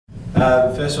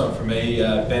First one from me,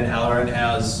 Ben Halloran.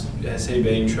 Has he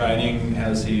been training?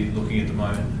 How's he looking at the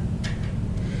moment?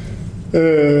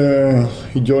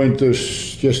 He joined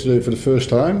us yesterday for the first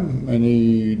time, and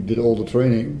he did all the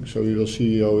training. So we will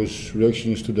see how his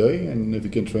reaction is today, and if he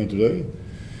can train today.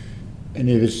 And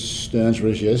if the answer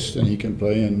is yes, then he can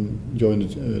play and join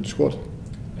the squad.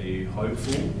 Are you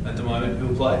hopeful at the moment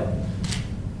he'll play?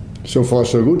 So far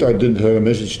so good. I did have a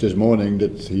message this morning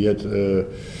that he had a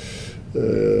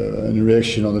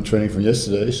reaction on the training from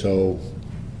yesterday. So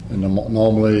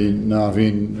normally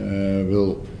Naveen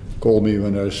will call me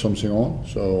when there is something on.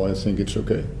 So I think it's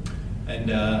okay. And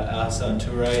Arsene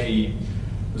Toure, he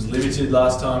was limited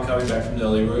last time coming back from the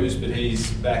early ruse, but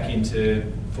he's back into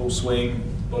full swing.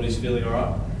 Body's feeling all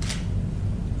right?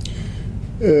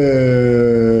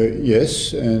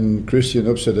 Yes, and Christian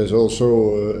Upset has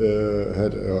also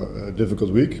had a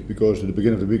difficult week because at the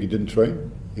beginning of the week he didn't train.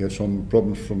 He had some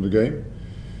problems from the game.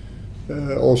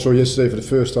 Also yesterday for the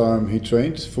first time he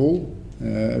trained full.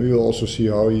 And we will also see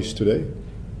how he is today.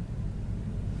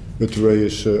 But Toure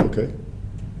is okay.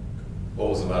 What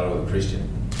was the matter with Christian?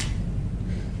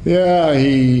 Yeah,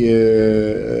 he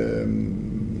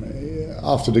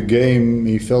after the game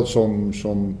he felt some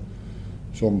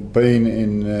pain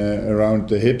in around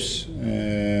the hips,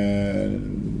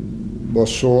 was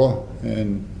sore,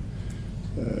 and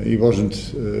he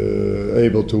wasn't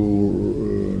able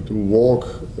to walk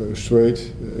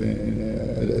straight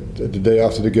at the day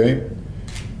after the game.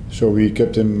 So we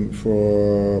kept him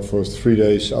for 3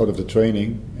 days out of the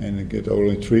training and get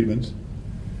only treatment.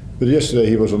 But yesterday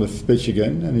he was on the pitch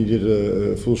again and he did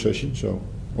a full session, so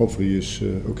hopefully he is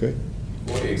okay.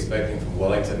 What are you expecting from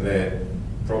Wellington? They're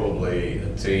probably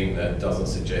a team that doesn't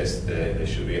suggest that they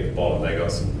should be at the bottom. They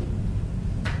got some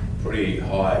pretty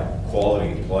high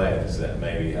quality players that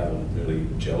maybe haven't really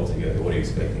gelled together. What are you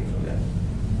expecting from them?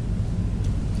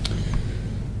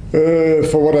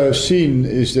 For what I've seen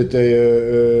is that they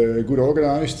are good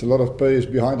organized, a lot of players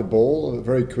behind the ball,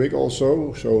 very quick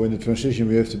also. So in the transition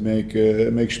we have to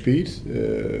make speed.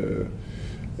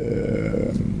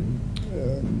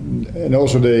 And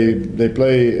also they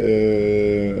play,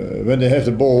 when they have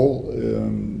the ball,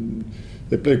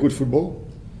 they play good football.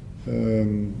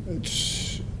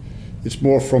 It's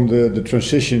more from the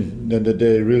transition than that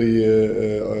they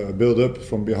really build up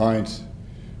from behind.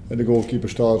 And the goalkeeper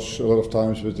starts a lot of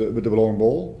times with the long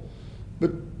ball.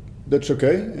 But that's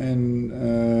okay, and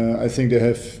I think they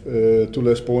have 2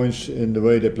 less points in the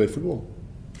way they play football.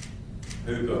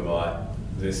 Hooper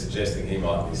they're suggesting he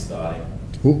might be starting.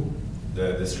 Who?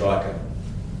 The striker,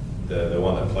 the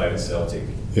one that played at Celtic.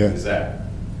 Yeah. Is that,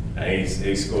 and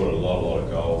he's scored a lot of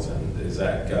goals, and is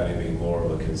that going to be more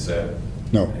of a concern?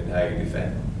 No. In how you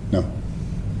defend? No.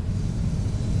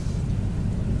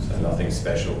 So nothing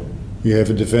special. We have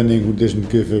a defending who doesn't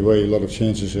give away a lot of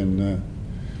chances, and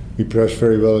we press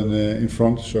very well in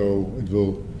front. So it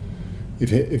will,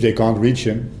 if they can't reach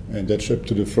him, and that's up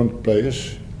to the front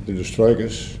players, to the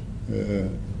strikers,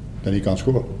 then he can't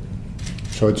score.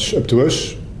 So it's up to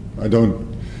us. I don't,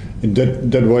 in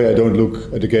that way, I don't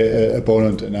look at the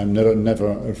opponent, and I'm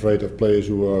never afraid of players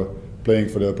who are playing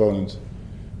for the opponent.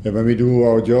 And when we do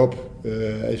our job,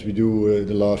 as we do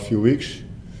the last few weeks,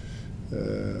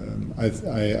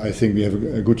 I think we have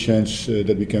a good chance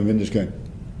that we can win this game.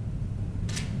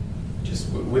 Just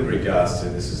with regards to,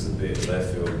 this is a bit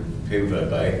left field, Gertjan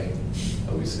Verbeek,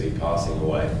 obviously passing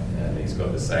away, and he's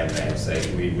got the same namesake.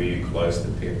 Were you close to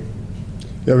Pim?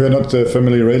 Yeah, we are not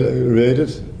family related,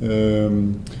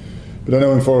 but I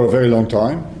know him for a very long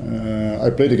time. I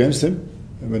played against him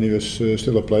when he was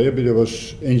still a player, but he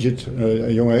was injured at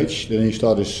a young age. Then he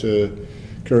started his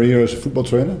career as a football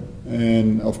trainer.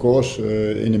 And of course,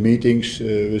 in the meetings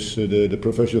with the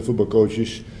professional football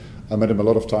coaches, I met him a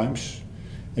lot of times.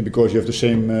 And because you have the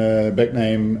same back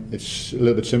name, it's a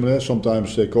little bit similar.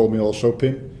 Sometimes they call me also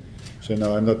Pim. So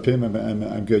no, I'm not Pim,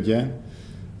 I'm Gertjan.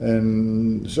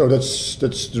 And so that's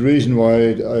the reason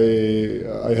why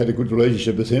I had a good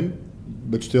relationship with him,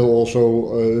 but still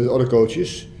also with other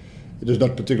coaches. It is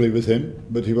not particularly with him,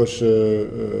 but he was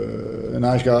a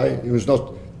nice guy. He was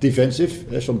not defensive.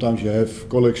 Sometimes you have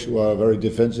colleagues who are very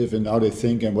defensive in how they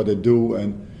think and what they do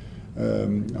and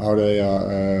how they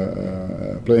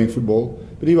are playing football.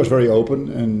 But he was very open,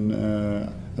 and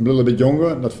I'm a little bit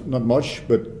younger, not much,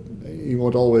 but he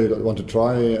would always want to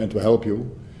try and to help you.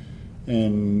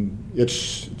 And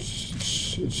it's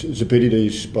a pity that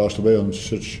he's passed away on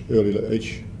such early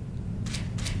age.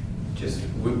 Just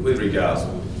with regards,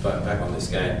 back on this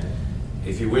game,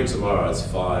 if you win tomorrow, it's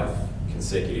 5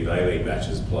 consecutive A-League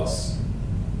matches plus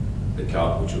the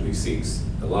Cup, which will be 6.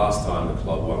 The last time the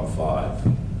club won 5,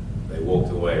 they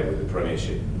walked away with the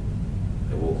premiership.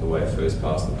 They walk away first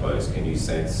past the post. Can you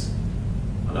sense,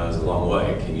 I know it's a long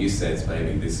way, can you sense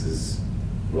maybe this is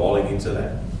rolling into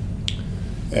that?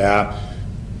 Yeah.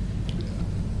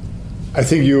 I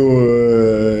think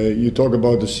you talk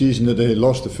about the season that they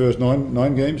lost the first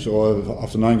nine games, or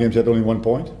after 9 games had only 1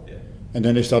 point, Yeah. and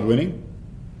then they start winning.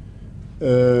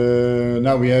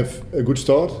 Now we have a good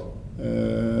start.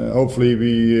 Hopefully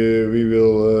we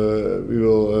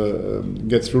will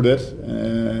get through that,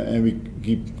 and we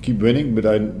keep winning. But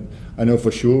I know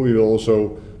for sure we will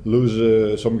also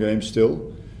lose some games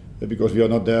still, because we are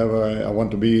not there where I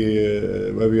want to be,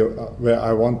 where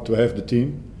I want to have the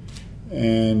team.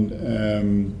 And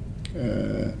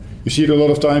you see it a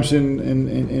lot of times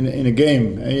in a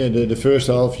game. The first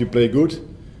half you play good,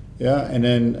 yeah, and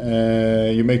then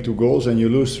you make 2 goals and you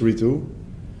lose 3-2.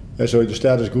 So the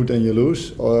start is good and you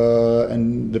lose,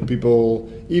 and the people,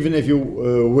 even if you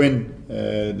win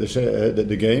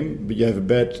the game, but you have a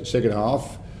bad second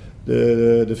half,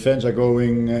 the fans are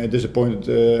going disappointed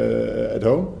at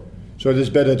home. So it is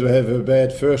better to have a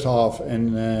bad first half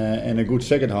and a good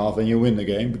second half, and you win the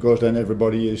game, because then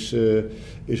everybody is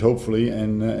hopefully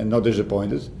and not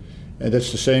disappointed. And that's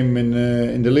the same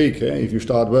in the league. If you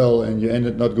start well and you end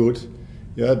it not good,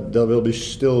 yeah, there will be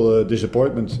still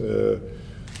disappointment.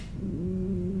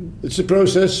 It's a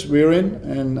process we're in,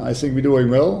 and I think we're doing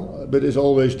well. But it's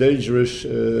always dangerous,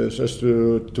 just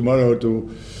tomorrow to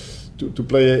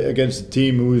play against a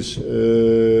team who is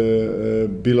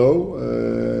below.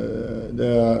 They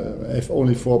have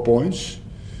only 4 points,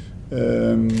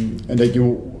 and that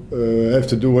you have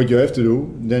to do what you have to do.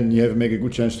 Then you have to make a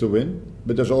good chance to win.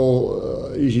 But that's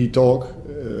all easy talk.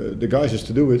 The guys has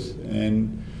to do it,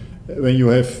 and when you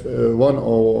have 1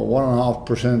 or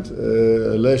 1.5%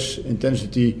 less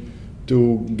intensity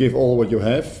to give all what you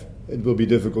have, it will be a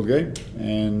difficult game.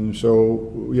 And so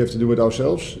we have to do it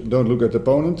ourselves. Don't look at the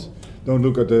opponent. Don't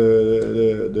look at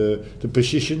the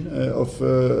position of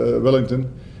Wellington,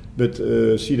 but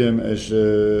see them as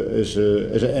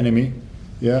an enemy,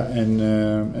 yeah,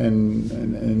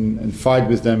 and fight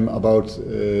with them about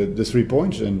the 3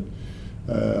 points. And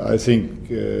I think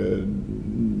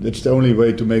that's the only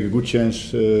way to make a good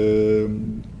chance to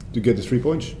get the 3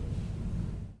 points.